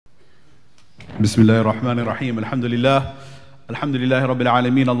بسم الله الرحمن الرحيم الحمد لله رب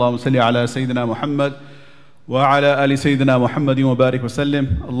العالمين اللهم صل على سيدنا محمد وعلى آل سيدنا محمد وبارك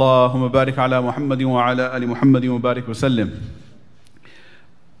وسلم اللهم بارك على محمد وعلى آل محمد وبارك وسلم.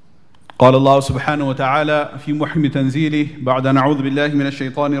 قال الله سبحانه وتعالى في محكم تنزيله بعد أن أعوذ بالله من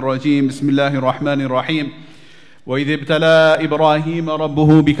الشيطان الرجيم بسم الله الرحمن الرحيم وإذ ابتلى إبراهيم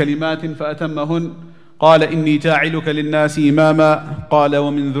ربه بكلمات فأتمهن قال إني جاعلك للناس إماما قال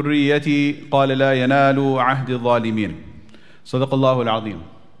ومن ذريتي قال لا ينال عهد الظالمين. صدق الله العظيم.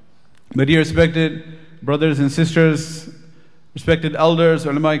 My dear respected brothers and sisters, respected elders,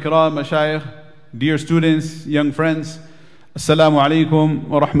 ulama ikram, mashayikh, dear students, young friends, Assalamu alaikum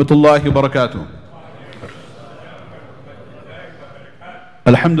wa rahmatullahi wa barakatuh.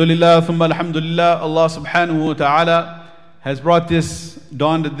 Alhamdulillah, thumma alhamdulillah, Allah subhanahu wa ta'ala has brought this,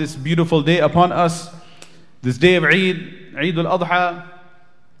 dawned this beautiful day upon us, this day of Eid, Eid al-Adha.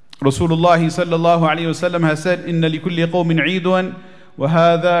 Rasulullah sallallahu alayhi wa sallam has said, Inna li kulli qawmin Eidun wa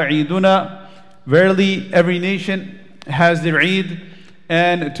hadha Eiduna. Verily, every nation has their Eid,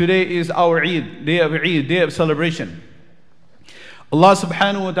 and today is our Eid, day of Eid, day of celebration. Allah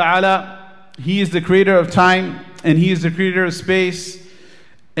subhanahu wa ta'ala, He is the creator of time, and He is the creator of space,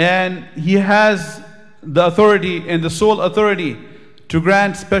 and He has the authority and the sole authority to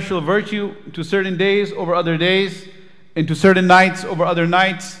grant special virtue to certain days over other days, and to certain nights over other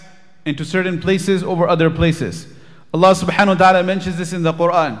nights, and to certain places over other places. Allah subhanahu wa ta'ala mentions this in the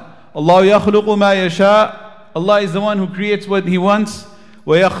Quran. Allah yakhluqu ma yasha. Allah is the one who creates what He wants.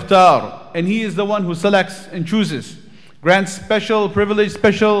 Wa yakhtar. And He is the one who selects and chooses. Grants special privilege,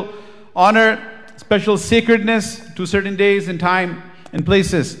 special honor, special sacredness to certain days and time and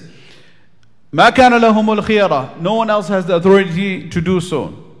places. مَا كَانَ لَهُمُ الْخِيَرَةِ. No one else has the authority to do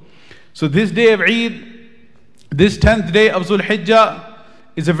so. So this day of Eid, this 10th day of Dhul Hijjah,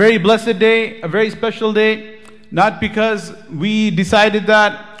 is a very blessed day, a very special day, not because we decided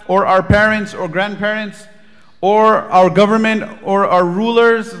that, or our parents or grandparents, or our government, or our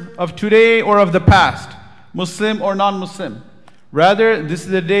rulers of today or of the past, Muslim or non-Muslim. Rather, this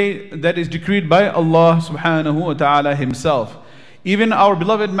is a day that is decreed by Allah subhanahu wa ta'ala Himself. Even our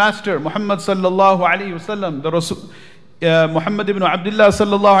beloved Master, Muhammad sallallahu alayhi wasallam, the Rasul, Muhammad ibn Abdullah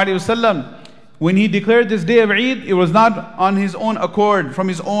sallallahu alayhi wasallam, when he declared this day of Eid, it was not on his own accord, from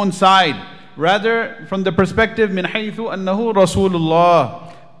his own side. Rather, from the perspective, min haythu annahu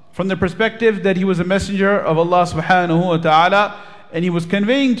Rasulullah, from the perspective that he was a messenger of Allah subhanahu wa ta'ala, and he was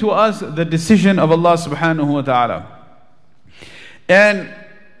conveying to us the decision of Allah subhanahu wa ta'ala. And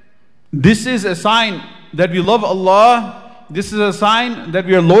this is a sign that we love Allah. This is a sign that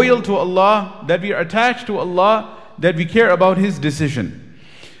we are loyal to Allah, that we are attached to Allah, that we care about His decision.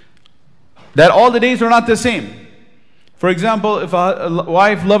 That all the days are not the same. For example, if a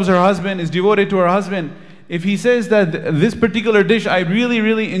wife loves her husband, is devoted to her husband, if he says that this particular dish I really,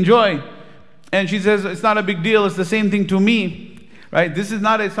 really enjoy, and she says it's not a big deal, it's the same thing to me, right? This is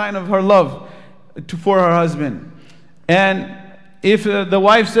not a sign of her love for her husband. And if the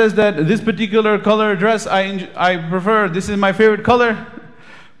wife says that this particular color dress I prefer, this is my favorite color,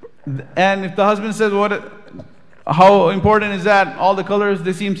 and if the husband says, how important is that? All the colors,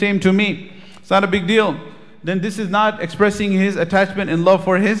 they seem same to me. It's not a big deal. Then this is not expressing his attachment and love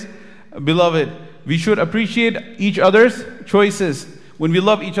for his beloved. We should appreciate each other's choices when we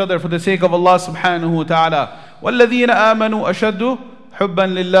love each other for the sake of Allah subhanahu wa ta'ala. وَالَّذِينَ آمَنُوا أَشَدُّ حُبًّا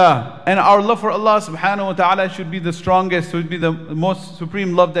لِلَّهِ. And our love for Allah subhanahu wa ta'ala should be the strongest, should be the most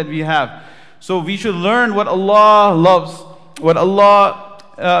supreme love that we have. So we should learn what Allah loves, what Allah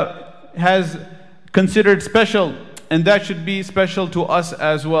has considered special, and that should be special to us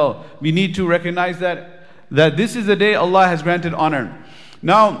as well. We need to recognize that this is the day Allah has granted honor.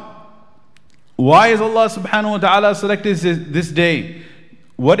 Now, why is Allah subhanahu wa ta'ala selected this day?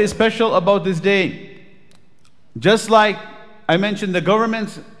 What is special about this day? Just like I mentioned, the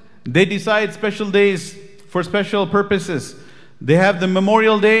governments, they decide special days for special purposes. They have the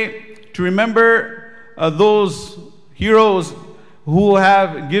Memorial Day to remember those heroes who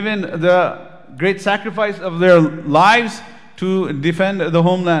have given the great sacrifice of their lives to defend the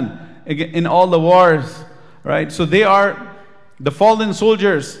homeland in all the wars, right? So they are the fallen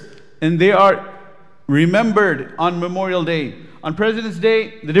soldiers, and they are remembered on Memorial Day. On President's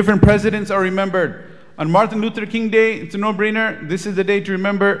Day, the different presidents are remembered. On Martin Luther King Day, it's a no-brainer. This is the day to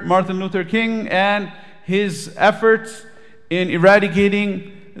remember Martin Luther King and his efforts in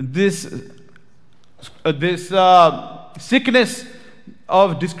eradicating this sickness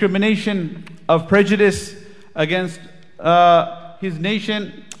of discrimination, of prejudice against his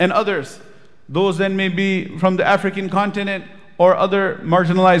nation and others. Those then may be from the African continent or other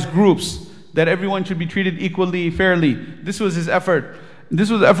marginalized groups. that everyone should be treated equally, fairly. This was his effort. This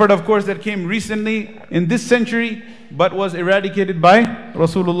was the effort, of course, that came recently in this century, but was eradicated by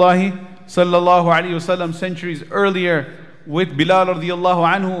Rasulullah sallallahu alaihi wasallam centuries earlier, with Bilal radiallahu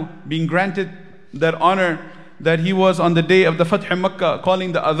anhu being granted that honor, that he was on the day of the Fath Makkah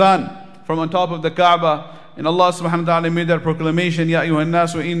calling the adhan from on top of the Kaaba. And Allah subhanahu wa ta'ala made that proclamation, Ya ayyuhan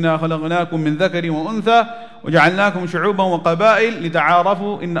nasu inna khalaqnakum min dhakarin wa untha وَجَعَلْنَاكُمْ شُعُوبًا وَقَبَائِلْ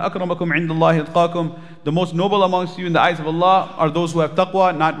لِتَعَارَفُوا إِنَّ أَكْرَمَكُمْ عِنْدَ اللَّهِ أَتْقَاكُمْ. The most noble amongst you in the eyes of Allah are those who have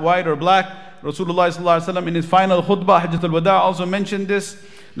taqwa, not white or black. Rasulullah sallallahu alaihi wasallam in his final khutbah, Hajjatul Wada, also mentioned this.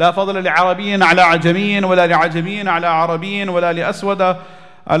 لا فضل لعربي على عجمي ولا لعجمي على عربي ولا لأسود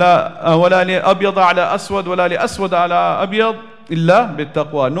على ولا لأبيض على أسود ولا لأسود على أبيض إلا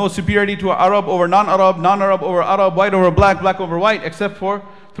بالتقوى. No superiority to Arab over non-Arab, non-Arab over Arab, white over black, black over white, except for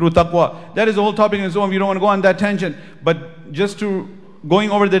through taqwa. That is the whole topic in its own. You don't want to go on that tangent. But just to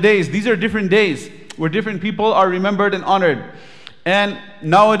going over the days, these are different days where different people are remembered and honored. And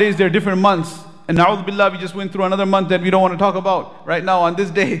nowadays there are different months. And na'udhu billah, we just went through another month that we don't want to talk about right now on this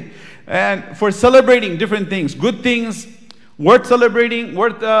day. And for celebrating different things, good things, worth celebrating,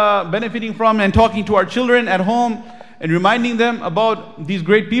 worth benefiting from, and talking to our children at home and reminding them about these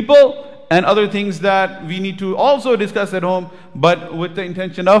great people, and other things that we need to also discuss at home, but with the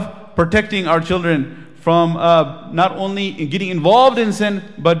intention of protecting our children from not only getting involved in sin,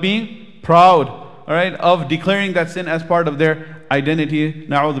 but being proud, all right, of declaring that sin as part of their identity.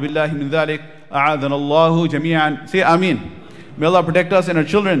 Na'udhu billahi min dhalik. A'adana Allahu jami'an. Say Ameen. May Allah protect us and our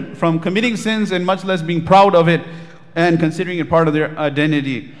children from committing sins, and much less being proud of it and considering it part of their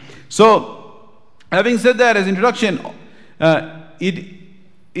identity. So, having said that as introduction,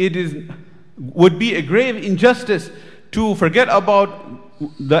 it would be a grave injustice to forget about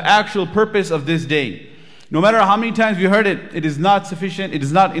the actual purpose of this day. No matter how many times we heard it, it is not sufficient, it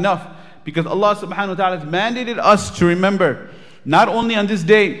is not enough, because Allah subhanahu wa ta'ala has mandated us to remember, not only on this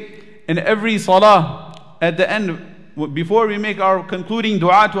day, in every salah, at the end, before we make our concluding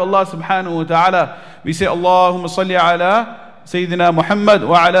dua to Allah subhanahu wa ta'ala, we say, Allahumma salli ala Sayyidina Muhammad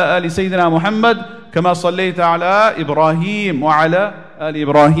wa ala ali Sayyidina Muhammad kama sallayta ala Ibrahim wa ala ali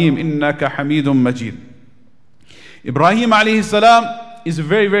Ibrahim innaka Hamidun Majid. Ibrahim alayhi salam is a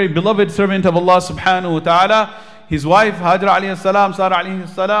very, very beloved servant of Allah subhanahu wa ta'ala. His wife Hajra alayhi salam, Sarah alayhi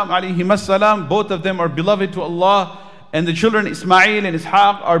salam, alayhim salam, both of them are beloved to Allah. And the children Ismail and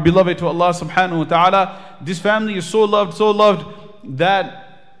Ishaq are beloved to Allah subhanahu wa ta'ala. This family is so loved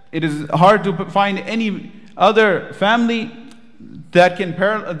that it is hard to find any other family that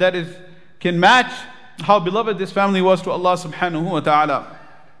can match how beloved this family was to Allah subhanahu wa ta'ala.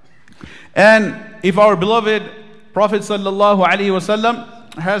 And if our beloved Prophet sallallahu alaihi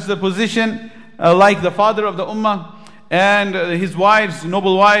wasallam has the position like the father of the ummah, and his wives,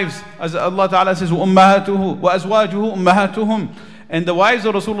 noble wives, as Allah Ta'ala says, وَأُمَّهَاتُهُ وَأَزْوَاجُهُ أُمَّهَاتُهُم, and the wives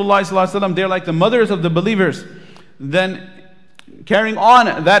of Rasulullah sallallahu alaihi wasallam, they're like the mothers of the believers. Then carrying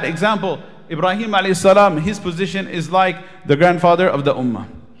on that example, Ibrahim alayhi salam, his position is like the grandfather of the ummah.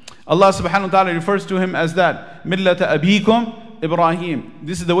 Allah subhanahu wa ta'ala refers to him as that, مِلَّةَ أَبِيكُمْ Ibrahim.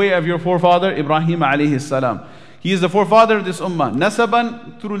 This is the way of your forefather Ibrahim alayhi salam. He is the forefather of this ummah.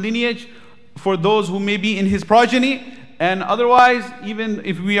 Nasaban, through lineage, for those who may be in his progeny, and otherwise, even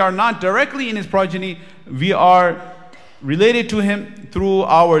if we are not directly in his progeny, we are related to him through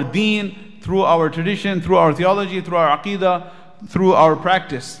our deen, through our tradition, through our theology, through our aqidah, through our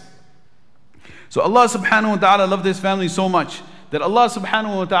practice. So Allah subhanahu wa ta'ala loved this family so much that Allah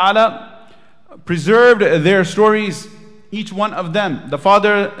subhanahu wa ta'ala preserved their stories, each one of them, the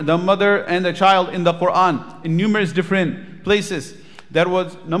father, the mother, and the child, in the Quran, in numerous different places. That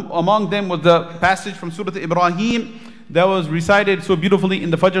was, among them was the passage from Surah Ibrahim that was recited so beautifully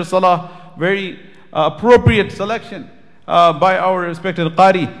in the Fajr Salah, very appropriate selection by our respected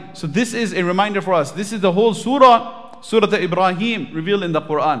Qari. So this is a reminder for us. This is the whole Surah Ibrahim revealed in the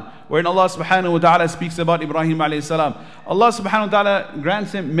Quran, wherein Allah subhanahu wa ta'ala speaks about Ibrahim alayhi salam. Allah subhanahu wa ta'ala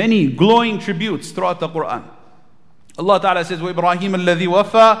grants him many glowing tributes throughout the Quran. Allah ta'ala says, وَإِبْرَاهِيمَ الَّذِي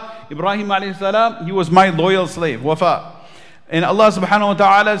وَفَى, Ibrahim alayhi salam, he was my loyal slave, wafa. And Allah subhanahu wa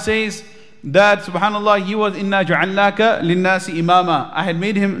ta'ala says that, subhanallah, he was, إِنَّا جَعَلْنَاكَ لِلنَّاسِ إِمَامًا, I had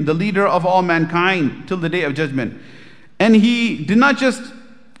made him the leader of all mankind till the day of judgment. And he did not just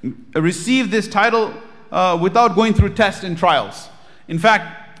receive this title without going through tests and trials. In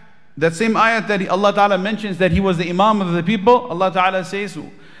fact, that same ayat that Allah ta'ala mentions that he was the imam of the people, Allah ta'ala says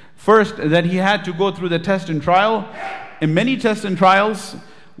first that he had to go through the test and trial, and many tests and trials.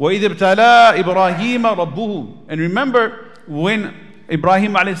 وَإِذِ ابْتَلَىٰ إِبْرَاهِيمَ رَبُّهُ, and remember when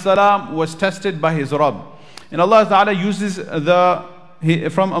Ibrahim alayhi salam was tested by his Rabb. And Allah ta'ala uses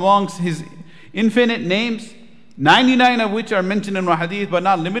from amongst his infinite names, 99 of which are mentioned in our hadith, but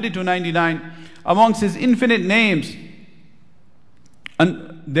not limited to 99. Amongst His infinite names,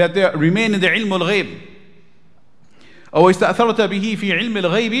 and that they remain in the ilm al-ghayb. أو استأثرت به في علم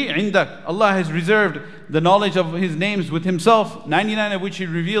الغيب عندك. Allah has reserved the knowledge of His names with Himself, 99 of which He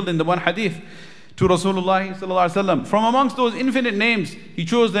revealed in the one hadith to Rasulullah sallallahu alaihi wasallam. From amongst those infinite names, He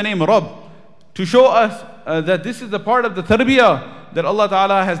chose the name Rabb to show us that this is the part of the tarbiyah that Allah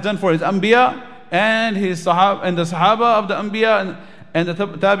Ta'ala has done for His Anbiya and His Sahaba and the Sahaba of the Anbiya and the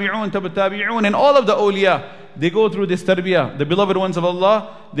Tabi'un, Tabi'un and all of the awliya. They go through this tarbiyah. The beloved ones of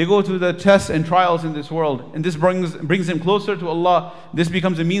Allah, they go through the tests and trials in this world. And this brings them closer to Allah. This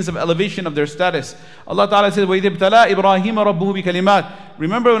becomes a means of elevation of their status. Allah Ta'ala says, وَإِذِ ابْتَلَىٰ إِبْرَاهِيمَ رَبُّهُ بِكَلِمَاتٍ.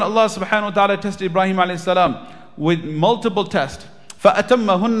 Remember when Allah subhanahu wa ta'ala tested Ibrahim alayhi salam with multiple tests.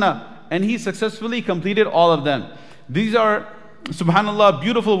 فَأَتَمَّهُنَّ. And he successfully completed all of them. These are, subhanallah,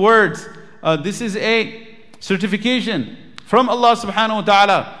 beautiful words. This is a certification from Allah subhanahu wa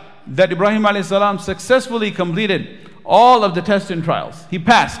ta'ala that Ibrahim alayhi salam successfully completed all of the tests and trials. He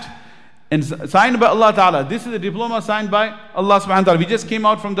passed and signed by Allah Ta'ala. This is a diploma signed by Allah subhanahu wa ta'ala. We just came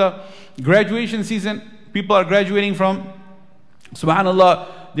out from the graduation season. People are graduating from,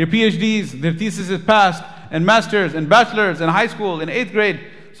 subhanallah, their PhDs, their thesis is passed, and masters and bachelors in high school in 8th grade,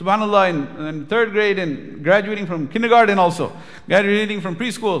 subhanallah, in 3rd grade, and graduating from kindergarten also, graduating from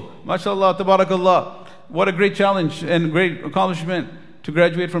preschool. MashaAllah, tabarakallah. What a great challenge and great accomplishment to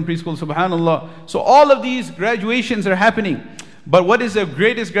graduate from preschool, subhanallah. So all of these graduations are happening. But what is the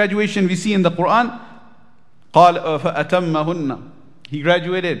greatest graduation we see in the Quran? قَالَ فَأَتَمَّهُنَّ. He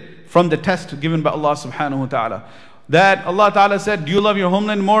graduated from the test given by Allah subhanahu wa ta'ala. That Allah Ta'ala said, do you love your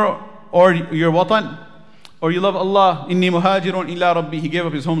homeland more or your watan? Or you love Allah? إِنِّي مُهَاجِرٌ إِلَىٰ رَبِّي. He gave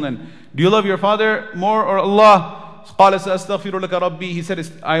up his homeland. Do you love your father more or Allah? قَالَ سَأَسْتَغْفِرُ لَكَ رَبِّي. He said,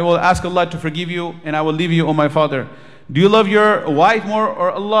 I will ask Allah to forgive you and I will leave you, O my father. Do you love your wife more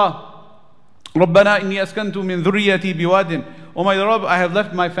or Allah? رَبَّنَا إِنِّي أَسْكَنْتُ مِنْ ذُرِّيَّتِي بِوَادٍ. O my Rabb, I have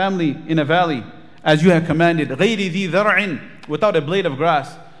left my family in a valley, as you have commanded. غَيْرِ ذِي ذَرْعٍ. Without a blade of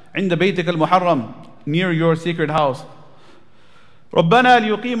grass. عِنْدَ بَيْتِكَ الْمُحَرَّمِ. Near your sacred house. رَبَّنَا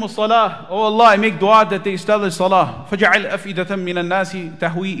لِيُقِيمُوا الصَّلَاةِ. O Allah, I make dua that they establish salah. فَجَعَلْ أَفْئِدَةً مِنَ النَّاسِ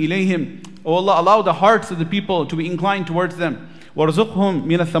تَهْوِي إِلَيْهِمْ. O Allah, allow the hearts of the people to be inclined towards them. وَارْزُقْهُمْ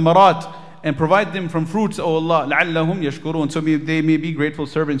مِنَ الثَّمَرَاتِ. And provide them from fruits, O Allah, لَعَلَّهُمْ يَشْكُرُونَ. So they may be grateful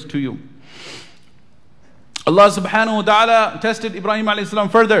servants to you. Allah subhanahu wa ta'ala tested Ibrahim alayhi salam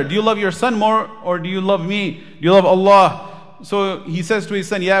further. Do you love your son more or do you love me? Do you love Allah? So he says to his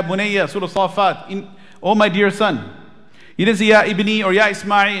son, Ya bunayya, Surah Safat, O my dear son. He didn't say Ya ibni or Ya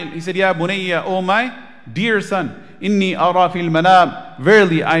Ismail. He said Ya bunayya, O my dear son. Inni ara fil manam.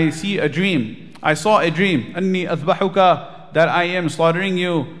 Verily I see a dream. I saw a dream. Anni athbahuka, that I am slaughtering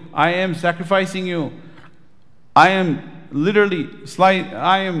you. I am sacrificing you. I am literally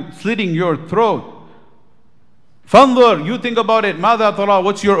slitting your throat. Fanzur, you think about it. Mada tara,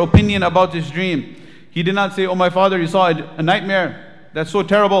 what's your opinion about this dream? He did not say, oh my father, you saw a nightmare. That's so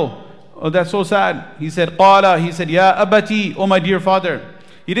terrible. Oh, that's so sad. He said, qala, he said, ya abati, oh my dear father.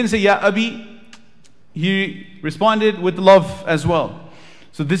 He didn't say ya abi. He responded with love as well.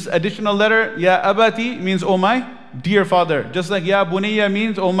 So this additional letter, ya abati, means oh my dear father. Just like ya bunayya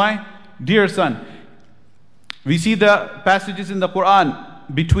means oh my dear son. We see the passages in the Quran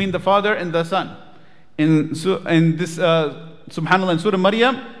between the father and the son. In this, subhanAllah, in Surah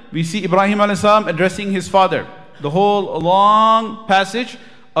Maryam, we see Ibrahim alayhi salam addressing his father. The whole long passage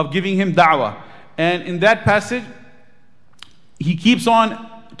of giving him da'wah. And in that passage, he keeps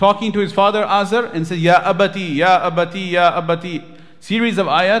on talking to his father Azar and says, Ya abati, Ya abati, Ya abati. Series of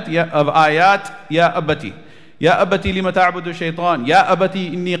ayat, Ya abati. Ya abati lima ta'budu shaytan. Ya abati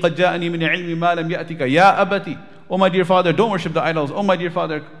inni qad ja'ani min ilmi ma lam ya'tika. Ya abati. Oh my dear father, don't worship the idols. Oh my dear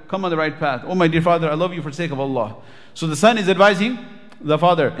father, come on the right path. Oh my dear father, I love you for the sake of Allah. So the son is advising the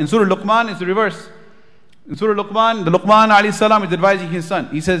father. In Surah Luqman, it's the reverse. In Surah Luqman, the Luqman alayhi salam is advising his son.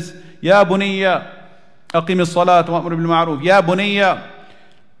 He says, Ya bunayya, aqim as-salat wa'mur bil ma'ruf. Ya bunayya,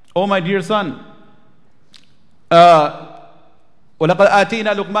 oh my dear son, وَلَقَدْ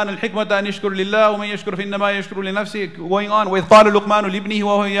آتَيْنَا لُقْمَانَ الْحِكْمَةَ أَنْ يَشْكُرَ لِلَّهِ وَمَنْ يَشْكُرْ فَإِنَّمَا يَشْكُرُ لِنَفْسِهِ. Going on, وَإِذْ قَالَ لُقْمَانُ لِابْنِهِ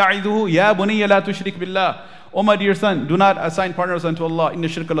وَهُوَ يَعِظُهُ يَا بُنَيَّ لَا تُشْرِكْ بِاللَّهِ. Oh my dear son, do not assign partners unto Allah. إِنَّ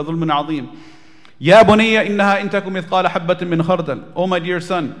الشِّرْكَ لَظُلْمٌ عَظِيمٌ. يَا بُنَيَّ إِنَّهَا إِن تَكُ مِثْقَالَ حَبَّةٍ مِّنْ خَرْدَلٍ. Oh my dear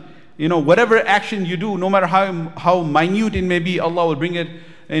son, you know, whatever action you do, no matter how minute it may be, Allah will bring it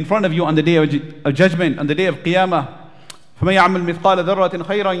in front of you on the day of judgment, on the day of Qiyamah. فَمَنْ يَعْمَلْ مِثْقَالَ ذَرَّةٍ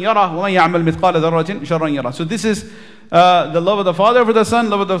خَيْرًا يَرَهُ وَمَنْ يَعْمَلْ مِثْقَالَ ذَرَّةٍ شَرًّا يَرَهُ. So this is the love of the father for the son,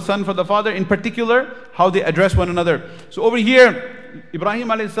 love of the son for the father, in particular, how they address one another. So over here, here, Ibrahim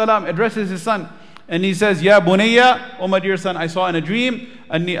alayhi salam addresses his son and he says, Ya bunayya, O my dear son, I saw in a dream,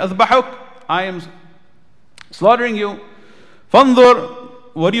 anni azbahuk, I am slaughtering you. Fanzur,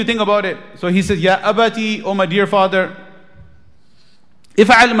 what do you think about it? So he says, Ya abati, O my dear father,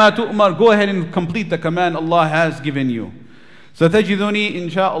 if'al ma tu'mar, go ahead and complete the command Allah has given you. Satajiduni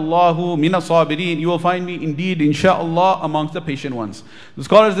insha'Allahu mina sabirin, you will find me indeed insha'Allah amongst the patient ones. The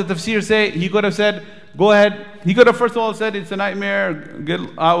scholars of tafsir say he could have said, go ahead. He could have first of all said it's a nightmare, get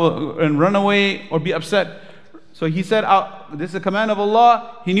out and run away or be upset. So he said, this is a command of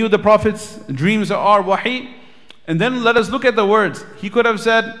Allah. He knew the Prophet's dreams are wahi. And then let us look at the words. He could have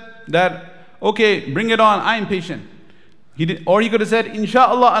said that, okay, bring it on, I am patient. Or he could have said,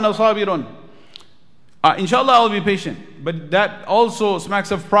 insha'Allah ana sabirun. Inshallah, I'll be patient. But that also smacks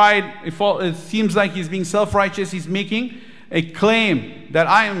of pride. It seems like he's being self-righteous. He's making a claim that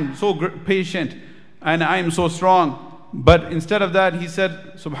I am so patient and I am so strong. But instead of that, he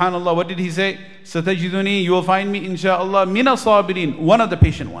said, subhanallah, what did he say? Satajiduni, you will find me, inshallah, mina sabirin, one of the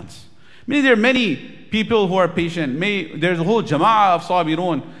patient ones. Meaning there are many people who are patient. There's a whole jama'ah of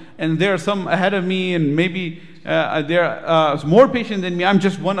sabirun, and there are some ahead of me, and maybe they're more patient than me. I'm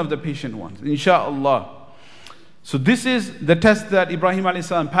just one of the patient ones, inshallah. So this is the test that Ibrahim alayhi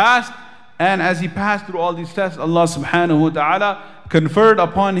salam passed, and as he passed through all these tests, Allah subhanahu wa ta'ala conferred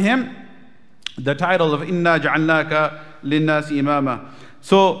upon him the title of Inna ja'alnaka linnasi imama.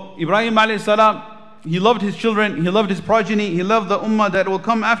 So Ibrahim alayhi salam, he loved his children, he loved his progeny, he loved the ummah that will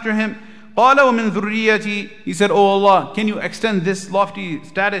come after him. قَالَ وَمِن ذُرِّيَّتِي, he said, Oh Allah, can you extend this lofty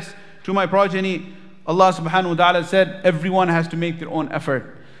status to my progeny? Allah subhanahu wa ta'ala said, everyone has to make their own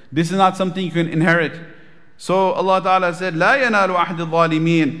effort. This is not something you can inherit. So Allah ta'ala said, لَا يَنَالُ أَحْدِ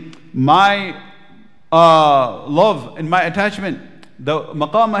الظَّالِمِينَ, my love and my attachment, the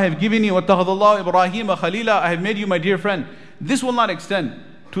maqam I have given you, وَاتَّخَذَ اللَّهُ إِبْرَاهِيمَ خَلِيلًا, I have made you my dear friend. This will not extend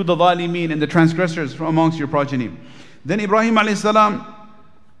to the zalimeen and the transgressors from amongst your progeny. Then Ibrahim alayhi salam,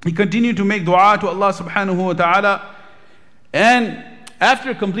 he continued to make dua to Allah subhanahu wa ta'ala. And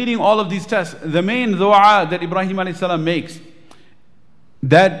after completing all of these tests, the main dua that Ibrahim alayhi salam makes,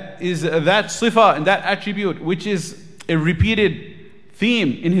 that is that sifa and that attribute which is a repeated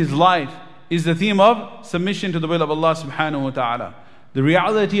theme in his life, is the theme of submission to the will of Allah subhanahu wa ta'ala, the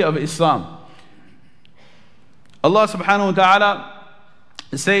reality of Islam. Allah subhanahu wa ta'ala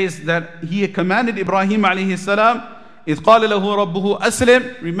says that he commanded Ibrahim alayhi salam, إِذْ قَالَ لَهُ رَبُّهُ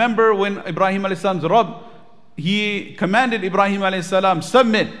أَسْلِمْ. Remember when Ibrahim alayhi salam's Rabb, he commanded Ibrahim alayhi salam,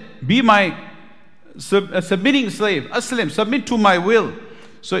 submit, be my submitting slave, aslim, submit to my will.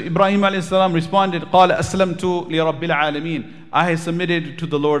 So Ibrahim alayhi salam responded, قَالَ أَسْلَمْتُ لِرَبِّ الْعَالَمِينَ, I have submitted to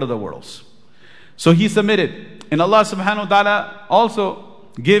the Lord of the worlds. So he submitted. And Allah subhanahu wa ta'ala also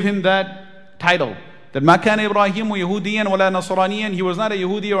gave him that title, that مَا كَانَ إِبْرَاهِيمُ يَهُودِيًّا وَلَا نَصْرَانِيًّا, he was not a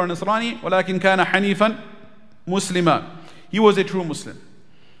Yehudi or a Nasrani, وَلَكِنْ كَانَ حَنِيفًا Muslima. He was a true Muslim.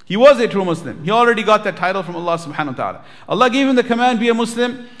 He was a true Muslim. He already got that title from Allah subhanahu wa ta'ala. Allah gave him the command, be a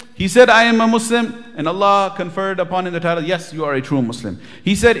Muslim. He said, I am a Muslim. And Allah conferred upon him the title, yes, you are a true Muslim.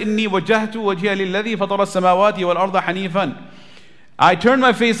 He said, إِنِّي وَجَّهْتُ وَجْهِيَ لِلَّذِي فَطَرَ السَّمَاوَاتِ وَالْأَرْضَ حَنِيفًا, I turned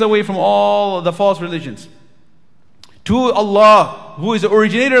my face away from all the false religions to Allah, who is the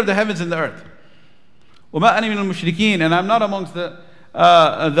originator of the heavens and the earth. وَمَا أَنَا مِنَ الْمُشْرِكِينَ, and I'm not amongst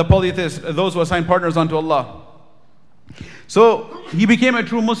the polytheists, those who assign partners unto Allah. So he became a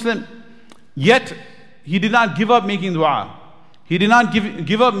true Muslim, yet he did not give up making dua. He did not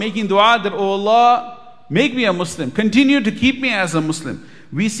give up making dua that, oh Allah, make me a Muslim, continue to keep me as a Muslim.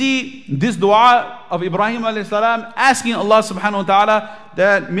 We see this dua of Ibrahim alayhi salam asking Allah subhanahu wa ta'ala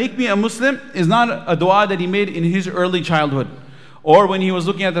that make me a Muslim is not a dua that he made in his early childhood, or when he was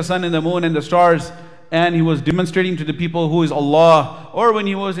looking at the sun and the moon and the stars and he was demonstrating to the people who is Allah, or when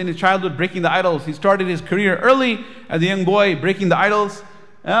he was in his childhood breaking the idols. He started his career early as a young boy breaking the idols,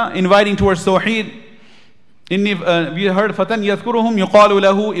 inviting towards Tawheed. We heard Fatan yadhkuruhum yuqalu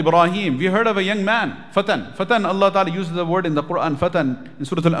lahu Ibrahim. We heard of a young man, Fatan. Fatan, Allah Ta'ala uses the word in the Quran, Fatan, in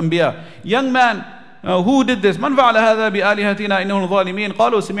Surah Al-Anbiya. Young man, who did this? Man fa'ala hadha bi alihatina innahum zalimin.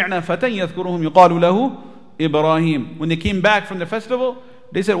 Qalu sami'na Fatan yadhkuruhum yuqalu lahu Ibrahim. When they came back from the festival,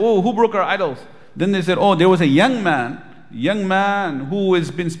 they said, oh, who broke our idols? Then they said, oh, there was a young man who has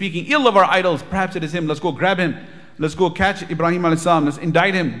been speaking ill of our idols. Perhaps it is him. Let's go grab him. Let's go catch Ibrahim alayhi salam. Let's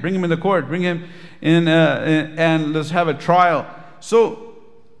indict him. Bring him in the court. Bring him in and let's have a trial. So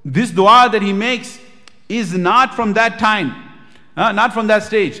this dua that he makes is not from that time, not from that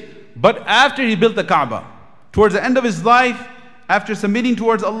stage, but after he built the Kaaba. Towards the end of his life, after submitting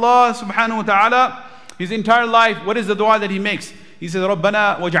towards Allah subhanahu wa ta'ala, his entire life, what is the dua that he makes? He says,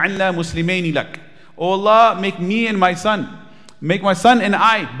 رَبَّنَا وَجْعَلْنَا مُسْلِمَيْنِ لَكَ. Oh Allah, make me and my son make my son and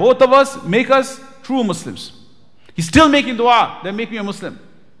I, both of us, make us true Muslims. He's still making dua, then make me a Muslim.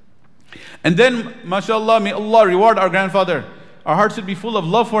 And then, mashallah, may Allah reward our grandfather. Our hearts should be full of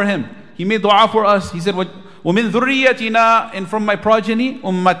love for him. He made dua for us. He said, وَمِن ذُرِّيَّتِنَا, and from my progeny,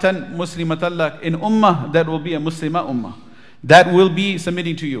 ummatan muslimatan lak, in ummah that will be a Muslima ummah, that will be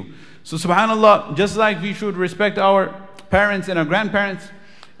submitting to you. So subhanallah, just like we should respect our parents and our grandparents,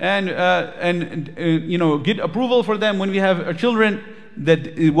 and you know, get approval for them when we have our children,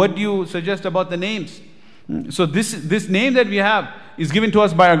 that what do you suggest about the names? So this name that we have is given to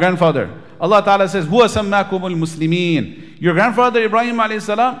us by our grandfather. Allah Ta'ala says, هُوَ سَمَّاكُمُ الْمُسْلِمِينَ. Your grandfather Ibrahim alayhi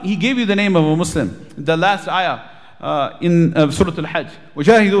salam, he gave you the name of a Muslim. The last ayah in Surah Al-Hajj.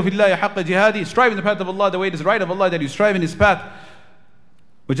 وَجَاهِدُوا فِي اللَّهِ حَقَّ جِهَادِ. Strive in the path of Allah the way it is right of Allah, that you strive in His path.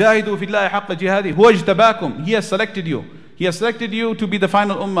 وَجَاهِدُوا فِي اللَّهِ حَقَّ جِهَادِ هُوَ اجْتَبَاكُمْ. He has selected you. He has selected you to be the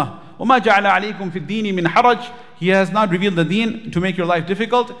final ummah. وَمَا جَعَلَ عَلَيْكُمْ فِي الدِّينِ مِنْ حَرَجٍ. He has not revealed the deen to make your life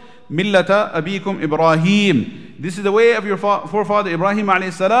difficult. مِلَّةَ أَبِيكُمْ إِبْرَاهِيمَ. This is the way of your forefather Ibrahim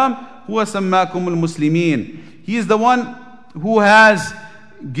alayhi salam. هُوَ سَمَّاكُمُ الْمُسْلِمِينَ. He is the one who has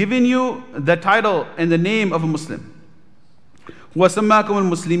given you the title and the name of a Muslim. هُوَ سَمَّاكُمُ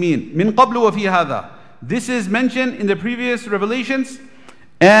الْمُسْلِمِينَ مِنْ قَبْلُ وَفِي هَذَا. This is mentioned in the previous revelations,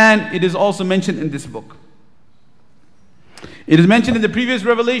 and it is also mentioned in this book. It is mentioned in the previous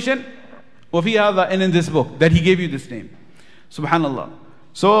revelation, وَفِي هَذَا, and in this book, that He gave you this name. Subhanallah.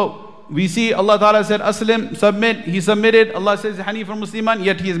 So we see Allah Ta'ala said, Aslim, submit. He submitted. Allah says, Hanif Musliman,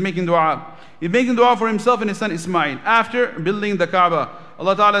 yet he is making dua. He's making dua for himself and his son Ismail after building the Kaaba.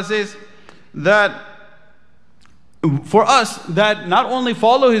 Allah Ta'ala says that for us, that not only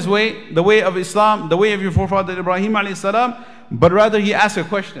follow his way, the way of Islam, the way of your forefather Ibrahim alayhi salam, but rather he asks a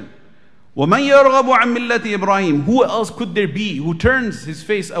question. وَمَنْ يَرْغَبُ عَنْ مِلَّةِ إِبْرَاهِيمَ. Who else could there be who turns his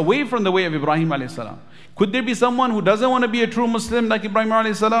face away from the way of Ibrahim alayhi salam? Could there be someone who doesn't want to be a true Muslim like Ibrahim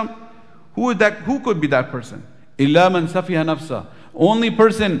alayhi salam? Who could be that person? إِلَّا مَنْ سَفِيهَ نَفْسَهُ. Only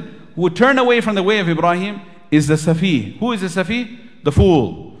person who would turn away from the way of Ibrahim is the Safi. Who is the Safi? The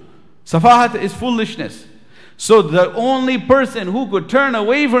fool. Safahat is foolishness. So the only person who could turn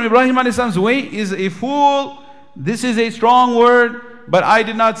away from Ibrahim alayhi salam's way is a fool. This is a strong word, but I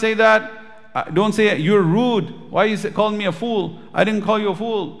did not say that. Don't say you're rude. Why you calling me a fool? I didn't call you a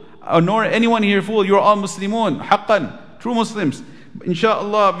fool, nor anyone here a fool. You're all Muslimun, haqqan, true Muslims.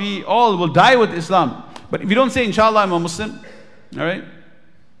 Inshallah, we all will die with Islam. But if you don't say, Inshallah, I'm a Muslim, all right?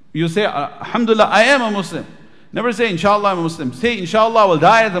 You say, Alhamdulillah, I am a Muslim. Never say, Inshallah, I'm a Muslim. Say, Inshallah, I will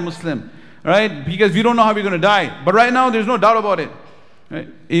die as a Muslim, right? Because we don't know how we're going to die. But right now, there's no doubt about it. Right?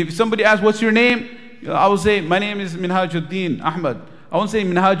 If somebody asks, what's your name? I will say, my name is Minhajuddin, Ahmed. I won't say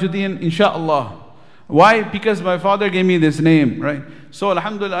Minhajuddin, Inshallah. Why? Because my father gave me this name, right? So,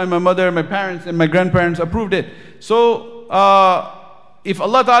 Alhamdulillah, my mother, my parents, and my grandparents approved it. So, if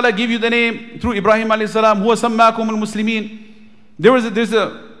Allah Ta'ala gave you the name through Ibrahim alayhi salam, huwa sammakum al-muslimin. There's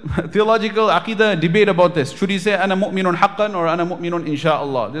a theological aqidah debate about this. Should he say ana mu'minun haqqan or ana mu'minun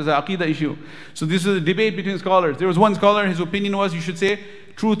insha'Allah? There's an aqidah issue. So this is a debate between scholars. There was one scholar, his opinion was you should say,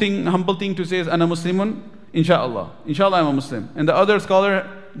 true thing, humble thing to say is ana muslimun insha'Allah. Inshallah, I'm a Muslim. And the other scholar,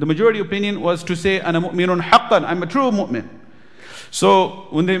 the majority opinion was to say ana mu'minun haqqan, I'm a true mu'min. So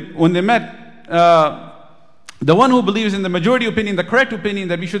when they met, the one who believes in the majority opinion, the correct opinion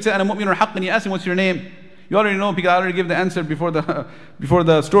that we should say ana mu'minun haqqan, he asked him, what's your name? You already know because I already gave the answer before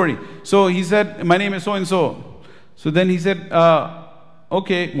the story. So he said, my name is so and so. So then he said,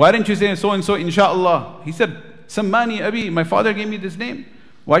 okay, why didn't you say so and so insha'Allah? He said, Sammani Abi, my father gave me this name.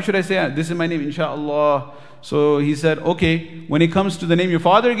 Why should I say this is my name insha'Allah? So he said, okay, when it comes to the name your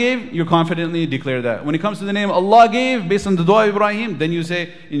father gave, you confidently declare that. When it comes to the name Allah gave based on the dua of Ibrahim, then you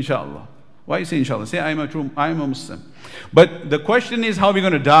say insha'Allah. Why you say inshallah? Say I am a Muslim. But the question is how are we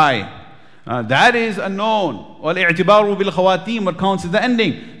going to die? That is unknown. وَالْإِعْتِبَارُ بِالْخَوَاتِيمِ. What counts is the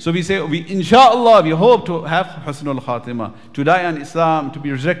ending. So we say, inshallah, we hope to have husnul khatimah, to die on Islam, to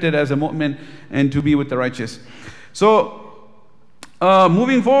be resurrected as a mu'min, and to be with the righteous. So,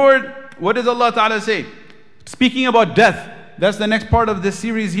 moving forward, what does Allah Ta'ala say? Speaking about death, that's the next part of this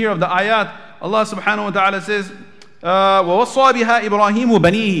series here of the ayat. Allah Subhanahu wa Ta'ala says, وَوَصَّى بِهَا إِبْرَاهِيمُ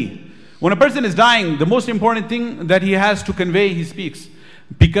بَنِيهِ. When a person is dying, the most important thing that he has to convey, he speaks.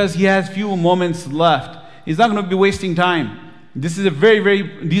 Because he has few moments left. He's not going to be wasting time. This is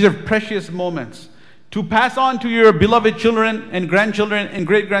these are precious moments. To pass on to your beloved children and grandchildren and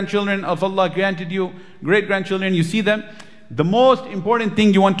great-grandchildren of Allah granted you, great-grandchildren, you see them. The most important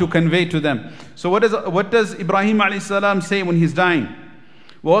thing you want to convey to them. So what does Ibrahim alayhi salam say when he's dying?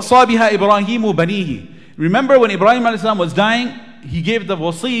 وَوَصَّى بِهَا إِبْرَاهِيمُ بَنِيهِ. Remember when Ibrahim alayhi salam was dying, he gave the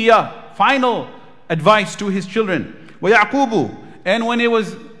wasiyyah, final advice to his children. وَيَعْقُوبُ. And when it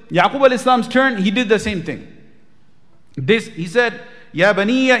was Yaqub al-Islam's turn, he did the same thing. He said, Ya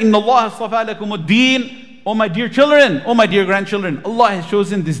baniya inna Allah astafa lakum ad-deen. Oh my dear children, oh my dear grandchildren, Allah has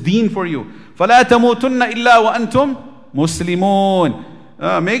chosen this deen for you. فَلَا تَمُوتُنَّ إِلَّا وَأَنْتُمْ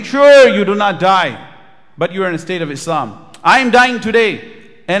مُسْلِمُونَ. Make sure you do not die, but you are in a state of Islam. I am dying today,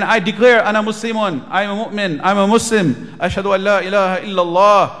 and I declare, Ana Muslimun, I am a mu'min, I am a Muslim. Ashhadu an la ilaha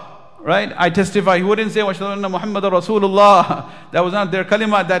illallah. Right? I testify. He wouldn't say, Ashhadu anna Muhammadan Rasulullah. That was not their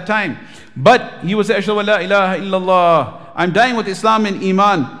kalima at that time. But he would say, Ashhadu an la ilaha illallah. I'm dying with Islam and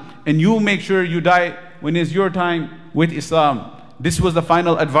Iman. And you make sure you die when it's your time with Islam. This was the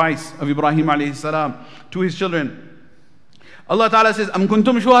final advice of Ibrahim alayhi salam to his children. Allah Ta'ala says, Am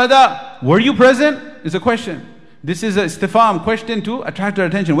kuntum shuhada? Were you present? Is a question. This is a istifam, question to attract their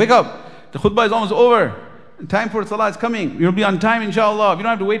attention. Wake up. The khutbah is almost over. Time for Salah is coming. You'll be on time, inshallah. You don't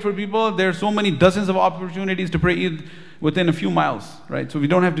have to wait for people. There are so many dozens of opportunities to pray Eid within a few miles, right? So we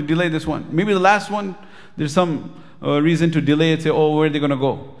don't have to delay this one. Maybe the last one, there's some reason to delay it, say, oh, where are they going to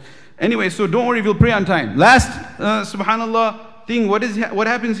go? Anyway, so don't worry, we'll pray on time. Last, subhanallah, thing, what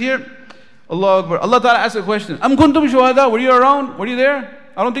happens here? Allah Akbar. Allah Ta'ala asks a question. Am kuntum shuhada? Were you around? Were you there?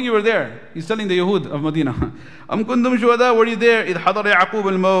 I don't think you were there. He's telling the Yahud of Medina. Am kuntum shuhada? Were you there? إِذْ حَضَرَ يَعْقُوبَ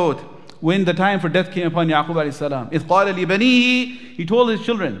الْمَوْتِ. When the time for death came upon Yaqub alayhi salam. إِذْ قَالَ لِبَنِيهِ. He told his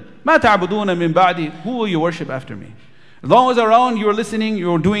children, مَا تَعْبُدُونَ مِن بَعْدِي. Who will you worship after me? As long as around, you were listening,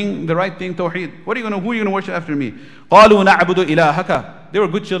 you were doing the right thing, tawheed. Who are you going to worship after me? قَالُوا نَعْبُدُ إِلَهَكَ. They were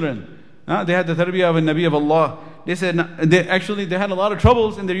good children. They had the tarbiyah of a Nabi of Allah. They said, they had a lot of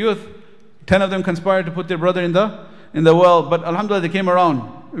troubles in their youth. 10 of them conspired to put their brother in the well. But alhamdulillah, they came around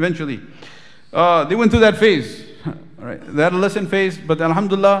eventually. They went through that phase. Right. The adolescent phase, but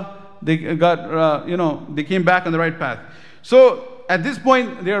alhamdulillah, they got, they came back on the right path. So at this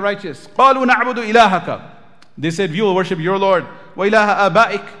point, they are righteous. قَالُوا نَعْبُدُ إِلَهَكَ. They said, we will worship your Lord. وَإِلَهَ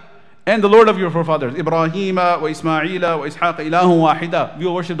آبَائِكَ. And the Lord of your forefathers. إِبْرَاهِيمَ وَإِسْمَاعِيلَ وَإِسْحَاقَ إِلَهٌ وَاحِدًا. We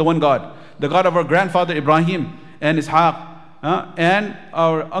will worship the one God. The God of our grandfather Ibrahim and Ishaq. And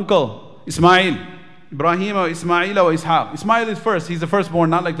our uncle Ismail. Ibrahim wa Ismail wa Ishaq. Ismail is first. He's the firstborn,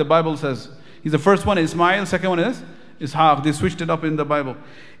 not like the Bible says. He's the first one, Ismail. Second one is Ishaq. They switched it up in the Bible.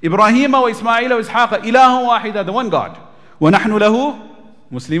 Ibrahim wa Ismail wa Ishaq ilahun wahida, the one God. Wa nahnu lahu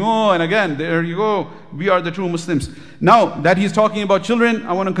muslimun. And again, there you go. We are the true Muslims. Now that he's talking about children,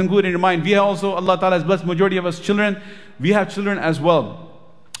 I want to conclude in your mind. We have also, Allah Ta'ala has blessed majority of us children. We have children as well.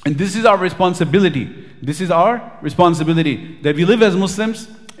 And this is our responsibility. This is our responsibility. That we live as Muslims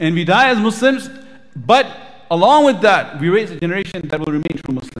and we die as Muslims. But along with that, we raise a generation that will remain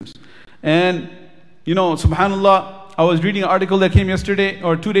true Muslims. And subhanallah, I was reading an article that came yesterday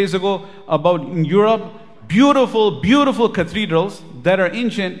or 2 days ago about in Europe, beautiful, beautiful cathedrals that are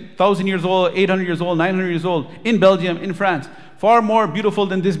ancient, 1,000 years old, 800 years old, 900 years old, in Belgium, in France, far more beautiful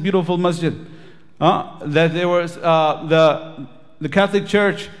than this beautiful masjid. That there was, the Catholic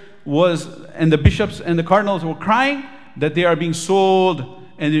Church was, and the bishops and the cardinals were crying that they are being sold,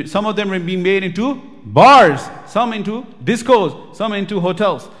 and some of them are being made into bars, some into discos, some into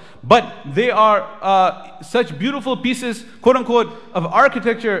hotels. But they are such beautiful pieces, quote unquote, of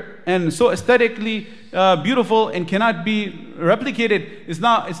architecture and so aesthetically beautiful and cannot be replicated. It's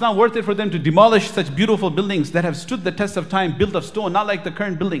not worth it for them to demolish such beautiful buildings that have stood the test of time, built of stone, not like the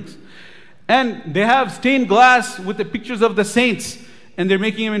current buildings. And they have stained glass with the pictures of the saints, and they're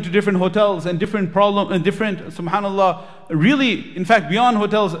making them into different hotels and different subhanallah, really, in fact, beyond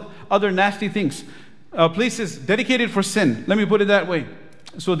hotels, other nasty things. Places dedicated for sin, let me put it that way.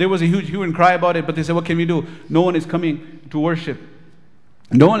 So there was a huge hue and cry about it, but they said, what can we do? No one is coming to worship.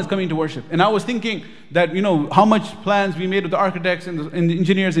 No one is coming to worship. And I was thinking that, how much plans we made with the architects and the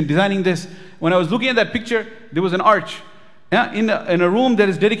engineers in designing this. When I was looking at that picture, there was an arch. In a room that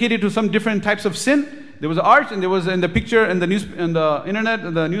is dedicated to some different types of sin, there was an arch, and there was in the picture and the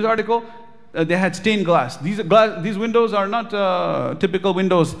internet, the news article, they had stained glass. These windows are not typical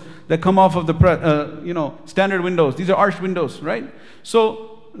windows that come off of the standard windows. These are arched windows, right?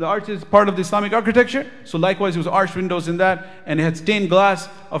 So the arch is part of the Islamic architecture. So likewise, it was arched windows in that, and it had stained glass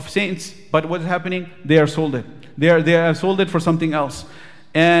of saints. But what's happening? They are sold it. They are sold it for something else.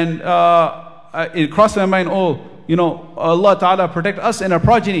 And it crossed my mind. Allah Ta'ala protect us and our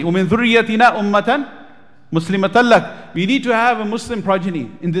progeny. وَمِن ذُرِّيَّتِنَا أُمَّةً مُسْلِمَةً لَكَ. We need to have a Muslim progeny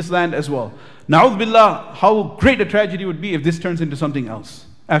in this land as well. Na'udh billah, how great a tragedy would be if this turns into something else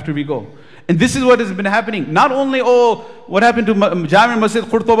after we go. And this is what has been happening. Not only, what happened to Jami Masjid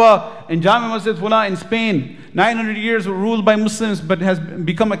Qurtuba and Jami Masjid Fula in Spain. 900 years ruled by Muslims, but has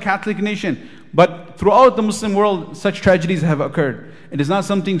become a Catholic nation. But throughout the Muslim world, such tragedies have occurred. It is not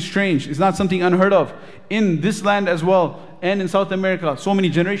something strange. It's not something unheard of. In this land as well, and in South America, so many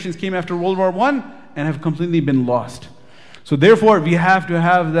generations came after World War I and have completely been lost. So therefore, we have to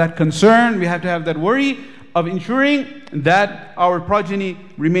have that concern, we have to have that worry of ensuring that our progeny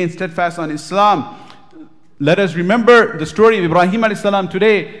remains steadfast on Islam. Let us remember the story of Ibrahim alayhi salam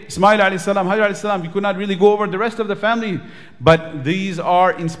today, Ismail alayhi salam, Hajar alayhi salam. We could not really go over the rest of the family, but these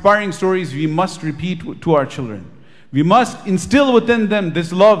are inspiring stories we must repeat to our children. We must instill within them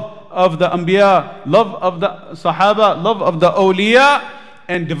this love of the Anbiya, love of the Sahaba, love of the Awliya,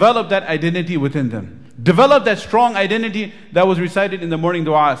 and develop that identity within them. Develop that strong identity that was recited in the morning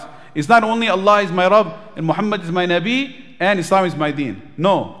du'as. It's not only Allah is my Rabb and Muhammad is my Nabi and Islam is my deen.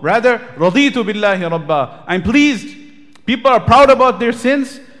 No, rather, Raditu billahi Rabba. I'm pleased. People are proud about their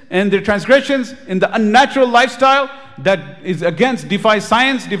sins and their transgressions in the unnatural lifestyle that is against, defies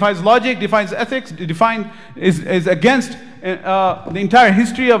science, defies logic, defies ethics, is against the entire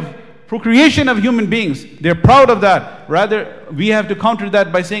history of procreation of human beings. They're proud of that. Rather, we have to counter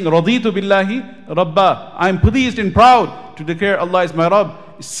that by saying, Raditu billahi Rabba. I'm pleased and proud to declare Allah is my Rabb,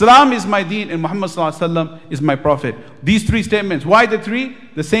 Islam is my deen, and Muhammad sallallahu alaihi wasallam is my prophet. These three statements. Why the three?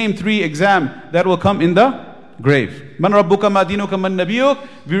 The same three exam that will come in the grave. Man rabbuka ma dinuka man nabiyuk.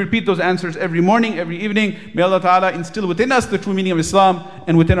 We repeat those answers every morning, every evening. May Allah Ta'ala instill within us the true meaning of Islam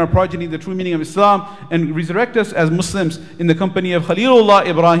and within our progeny the true meaning of Islam, and resurrect us as Muslims in the company of Khalilullah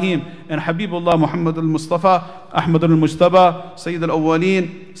Ibrahim and Habibullah Muhammad al-Mustafa, Ahmed al-Mujtaba, Sayyid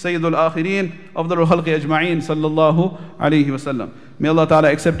al-Awwaleen, Sayyid al-Akhirin, Afdal al-Khalqi ajma'in, sallallahu alayhi wa sallam. May Allah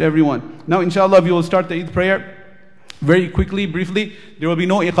Ta'ala accept everyone. Now inshallah we will start the Eid prayer. Very quickly, briefly, there will be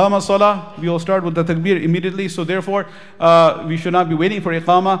no iqamah salah. We will start with the takbir immediately. So therefore, we should not be waiting for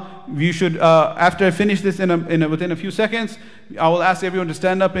iqamah. We should, after I finish this within a few seconds, I will ask everyone to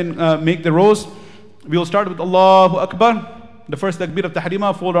stand up and make the rows. We will start with Allahu Akbar. The first takbir of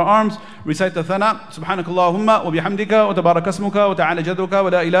tahrima, fold our arms, recite the thana, subhanakallahumma wa bihamdika wa tabarakasmuka wa ta'ala jadruka wa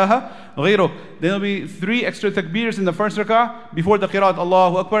la ilaha ghayruk. There will be 3 extra takbirs in the first rak'ah. Before the qiraat,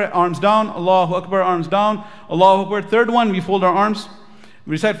 Allahu Akbar, arms down, Allahu Akbar, arms down, Allahu Akbar. Third one, we fold our arms,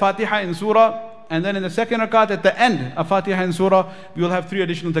 we recite Fatiha in surah, and then in the second rak'at, at the end of Fatiha and surah, we will have 3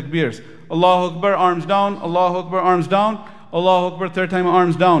 additional takbirs. Allahu Akbar, arms down, Allahu Akbar, arms down, Allahu Akbar, third time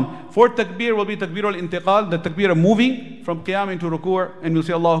arms down. Fourth takbir will be takbir al-intiqal, the takbir of moving from qiyam into ruku', and we'll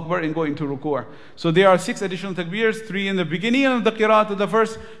say Allahu Akbar and go into ruku'. So there are 6 additional takbirs, 3 in the beginning of the qiraat of the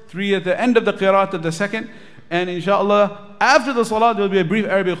first, 3 at the end of the qiraat of the second. And inshallah, after the salah, there will be a brief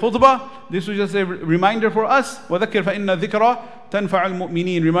Arabic khutbah. This was just a reminder for us. وَذَكِّرْ فَإِنَّ الذِّكْرَ تَنْفَعُ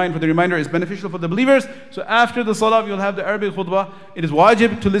الْمُؤْمِنِينَ. Remind, for the reminder is beneficial for the believers. So after the salah, we will have the Arabic khutbah. It is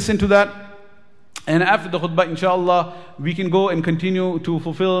wajib to listen to that. And after the khutbah, inshallah, we can go and continue to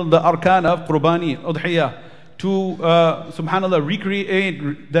fulfill the arkan of qurbani, udhiyah, to, subhanallah,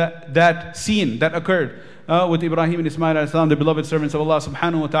 recreate that scene that occurred with Ibrahim and Ismail alayhi salam, the beloved servants of Allah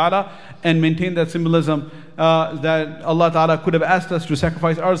subhanahu wa ta'ala, and maintain that symbolism that Allah ta'ala could have asked us to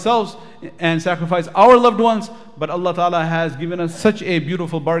sacrifice ourselves and sacrifice our loved ones, but Allah ta'ala has given us such a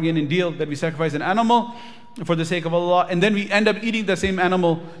beautiful bargain and deal that we sacrifice an animal for the sake of Allah, and then we end up eating the same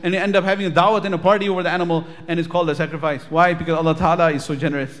animal, and we end up having a da'wat and a party over the animal, and it's called a sacrifice. Why? Because Allah Ta'ala is so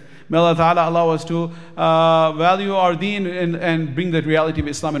generous. May Allah Ta'ala allow us to value our deen and bring the reality of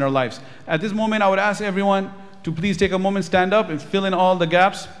Islam in our lives. At this moment, I would ask everyone to please take a moment, stand up and fill in all the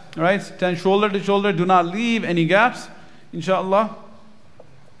gaps. All right, stand shoulder to shoulder, do not leave any gaps, inshallah.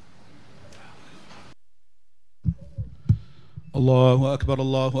 Allahu Akbar,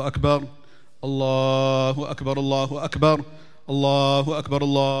 Allahu Akbar. Allahu Akbar, Allahu Akbar, Allahu Akbar,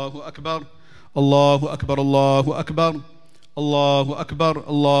 Allahu Akbar, Allahu Akbar, Allahu Akbar, Allahu Akbar,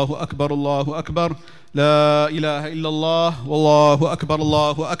 Allahu Akbar, Allahu Akbar, La ilaha illallah, Wallahu Akbar,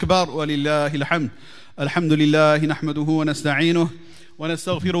 Allahu Akbar, Walillahi alhamd. Alhamdulillahi nahmaduhu wa nasta'inuh, wa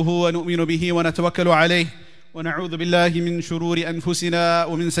nastaghfiruhu wa nu'minu bihi wa natawakkalu alayh. ونعوذ بالله من شرور أنفسنا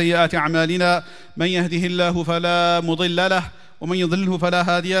ومن سيئات أعمالنا من يهده الله فلا مضل له ومن يضلله فلا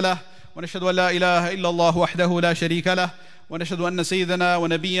هادي له ونشهد أن لا إله إلا الله وحده لا شريك له ونشهد أن سيدنا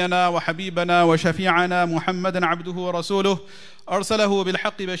ونبينا وحبيبنا وشفيعنا محمدا عبده ورسوله أرسله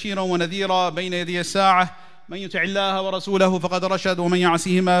بالحق بشيرا ونذيرا بين يدي الساعة من يطع الله ورسوله فقد رشد ومن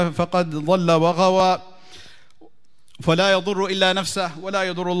يعصيهما فقد ضل وغوى فلا يضر إلا نفسه ولا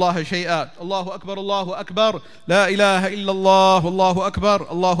يضر الله شيئا الله أكبر الله أكبر لا إله إلا الله والله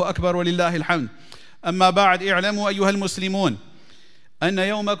أكبر الله أكبر ولله الحمد أما بعد اعلموا أيها المسلمون أن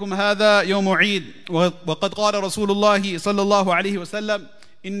يومكم هذا يوم عيد وقد قال رسول الله صلى الله عليه وسلم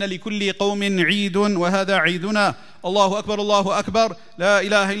إن لكل قوم عيد وهذا عيدنا. الله أكبر الله أكبر، لا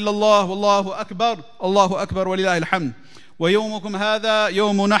إله إلا الله والله أكبر، الله أكبر ولله الحمد. ويومكم هذا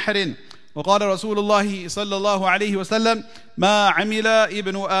يوم نحر. وقال رسول الله صلى الله عليه وسلم: ما عمل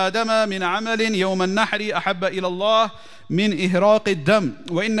ابن آدم من عمل يوم النحر أحب إلى الله من إهراق الدم،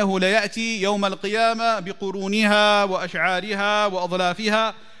 وإنه ليأتي يوم القيامة بقرونها وأشعارها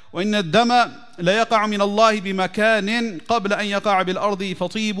وأظلافها، وإن الدم ليقع من الله بمكان قبل أن يقع بالأرض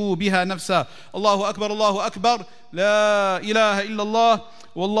فطيبوا بها نفسا. الله أكبر الله أكبر، لا إله إلا الله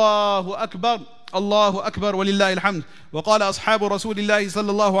والله أكبر، الله أكبر ولله الحمد. وقال أصحاب رسول الله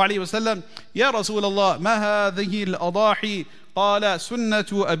صلى الله عليه وسلم: يا رسول الله ما هذه الأضاحي؟ قال: سنة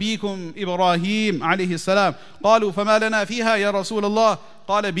أبيكم إبراهيم عليه السلام. قالوا: فما لنا فيها يا رسول الله؟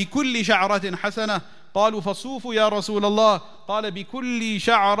 قال: بكل شعرة حسنة. قالوا: فالصوف يا رسول الله؟ قال: بكل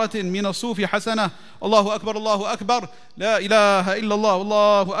شعرة من الصوف حسنة. الله أكبر الله أكبر، لا إله إلا الله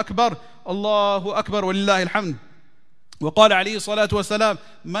والله أكبر، الله أكبر ولله الحمد. وقال عليه الصلاة والسلام: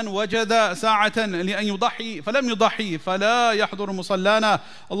 من وجد ساعة لأن يضحي فلم يضحي فلا يحضر مصلانا.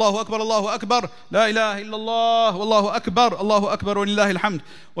 الله أكبر الله أكبر، لا إله إلا الله والله أكبر، الله أكبر ولله الحمد.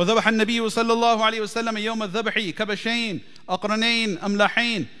 وذبح النبي صلى الله عليه وسلم يوم الذبح كبشين أقرنين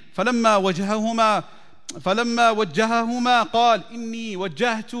أملحين، فلما وجههما قال: إني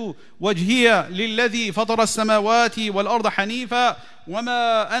وجهت وجهي للذي فطر السماوات والأرض حنيفا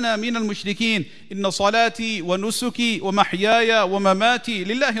وما أنا من المشركين، إن صلاتي ونسكي ومحياي ومماتي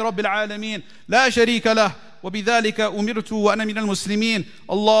لله رب العالمين لا شريك له، وبذلك أمرت وأنا من المسلمين.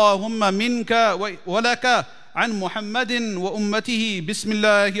 اللهم منك ولك عن محمد وأمته، بسم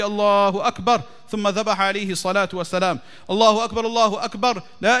الله الله أكبر. ثم ذبح عليه الصلاة والسلام. الله أكبر الله أكبر،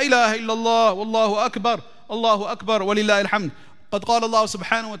 لا إله إلا الله والله أكبر، الله أكبر ولله الحمد. قد قال الله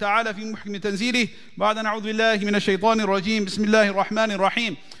سبحانه وتعالى في محكم تنزيله بعد أن أعوذ بالله من الشيطان الرجيم: بسم الله الرحمن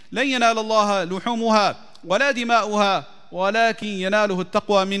الرحيم: لن ينال الله لحومها ولا دماؤها ولكن يناله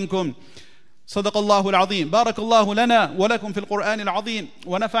التقوى منكم. صدق الله العظيم. بارك الله لنا ولكم في القرآن العظيم،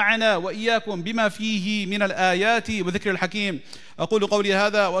 ونفعنا وإياكم بما فيه من الآيات وذكر الحكيم. أقول قولي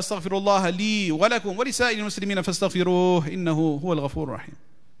هذا وأستغفر الله لي ولكم ولسائر المسلمين فاستغفروه إنه هو الغفور الرحيم.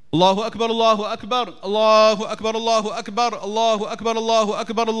 الله أكبر الله أكبر، الله أكبر الله أكبر، الله أكبر الله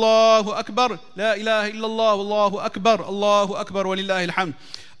أكبر، الله أكبر، لا إله إلا الله والله أكبر، الله أكبر ولله الحمد.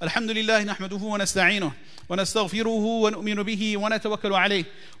 الحمد لله نحمده ونستعينه ونستغفره ونؤمن به ونتوكل عليه،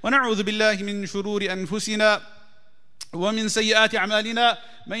 ونعوذ بالله من شرور أنفسنا ومن سيئات أعمالنا،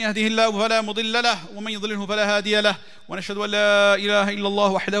 من يهده الله فلا مضل له ومن يضلله فلا هادي له، ونشهد أن لا إله إلا الله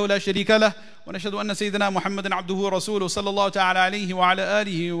وحده لا شريك له، ونشهد أن سيدنا محمدا عبده ورسوله صلى الله تعالى عليه وعلى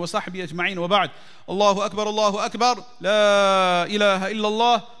آله وصحبه أجمعين، وبعد. الله أكبر الله أكبر، لا إله إلا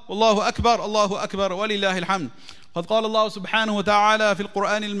الله والله أكبر، الله أكبر ولله الحمد. قد قال الله سبحانه وتعالى في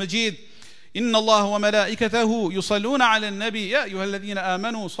القرآن المجيد: إن الله وملائكته يصلون على النبي يا أيها الذين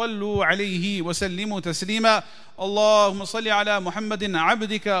آمنوا صلوا عليه وسلموا تسليما. اللهم صل على محمد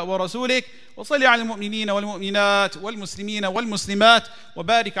عبدك ورسولك، وصل على المؤمنين والمؤمنات والمسلمين والمسلمات،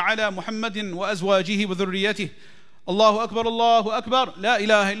 وبارك على محمد وأزواجه وذريته. الله أكبر الله أكبر، لا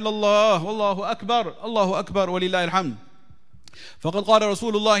إله إلا الله والله أكبر، الله أكبر ولله الحمد. فقد قال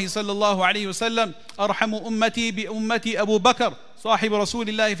رسول الله صلى الله عليه وسلم: أرحم أمتي بأمتي أبو بكر صاحب رسول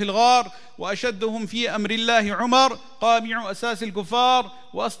الله في الغار، وأشدهم في أمر الله عمر قامع أساس الكفار،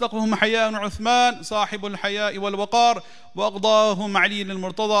 وأصدقهم حياء عثمان صاحب الحياء والوقار، وأقضاهم علي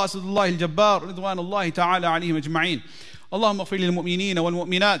المرتضى أسد الله الجبار رضوان الله تعالى عليهم أجمعين. اللهم اغفر للمؤمنين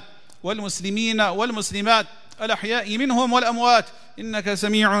والمؤمنات والمسلمين والمسلمات الأحياء منهم والأموات، إنك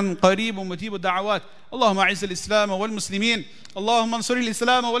سميع قريب مجيب الدعوات. اللهم أعز الإسلام والمسلمين، اللهم انصر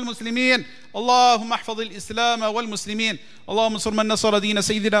الإسلام والمسلمين، اللهم احفظ الإسلام والمسلمين، اللهم انصر من نصر دين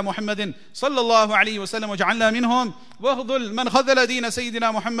سيدنا محمد صلى الله عليه وسلم واجعلنا منهم، واخذل من خذل دين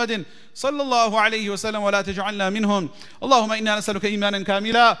سيدنا محمد صلى الله عليه وسلم ولا تجعلنا منهم. اللهم إنا نسألك إيمانا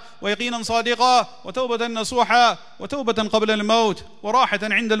كاملا ويقينا صادقا وتوبة نصوحا وتوبة قبل الموت وراحة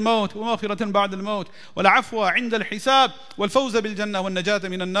عند الموت ومغفرة بعد الموت والعفو عند الحساب والفوز بالجنة والنجاة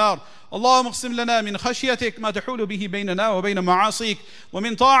من النار. اللهم اقسم لنا من خشيتك ما تحول به بيننا وبين معاصيك،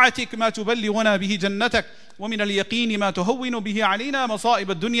 ومن طاعتك ما تبلغنا به جنتك، ومن اليقين ما تهون به علينا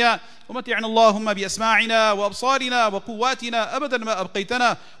مصائب الدنيا، ومتعنا اللهم بأسماعنا وأبصارنا وقواتنا أبدا ما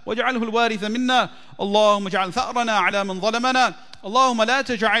أبقيتنا، واجعله الوارث منا. اللهم اجعل ثأرنا على من ظلمنا، اللهم لا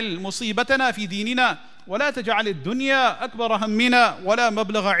تجعل مصيبتنا في ديننا، ولا تجعل الدنيا أكبر همنا ولا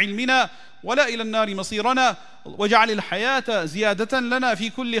مبلغ علمنا ولا إلى النار مصيرنا، واجعل الحياة زيادة لنا في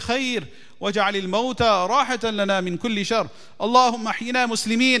كل خير، واجعل الموت راحة لنا من كل شر. اللهم احينا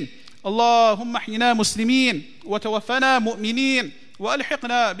مسلمين، اللهم احينا مسلمين، وتوفنا مؤمنين،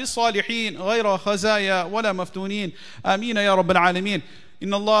 وألحقنا بالصالحين غير خزايا ولا مفتونين، آمين يا رب العالمين.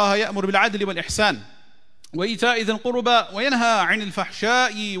 إن الله يأمر بالعدل والإحسان وإيتاء ذي القربى وينهى عن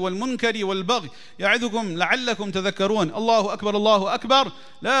الفحشاء والمنكر والبغي يعظكم لعلكم تذكرون. الله أكبر الله أكبر،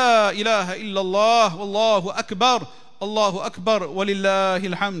 لا إله إلا الله، والله أكبر، الله أكبر ولله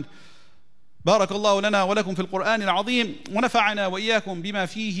الحمد. بارك الله لنا ولكم في القرآن العظيم، ونفعنا وإياكم بما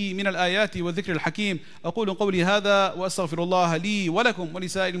فيه من الآيات والذكر الحكيم. أقول قولي هذا وأستغفر الله لي ولكم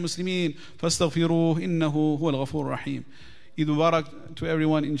ولسائر المسلمين فاستغفروه إنه هو الغفور الرحيم. Eid Mubarak to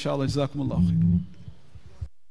everyone, inshallah. Jazakum Allah khair.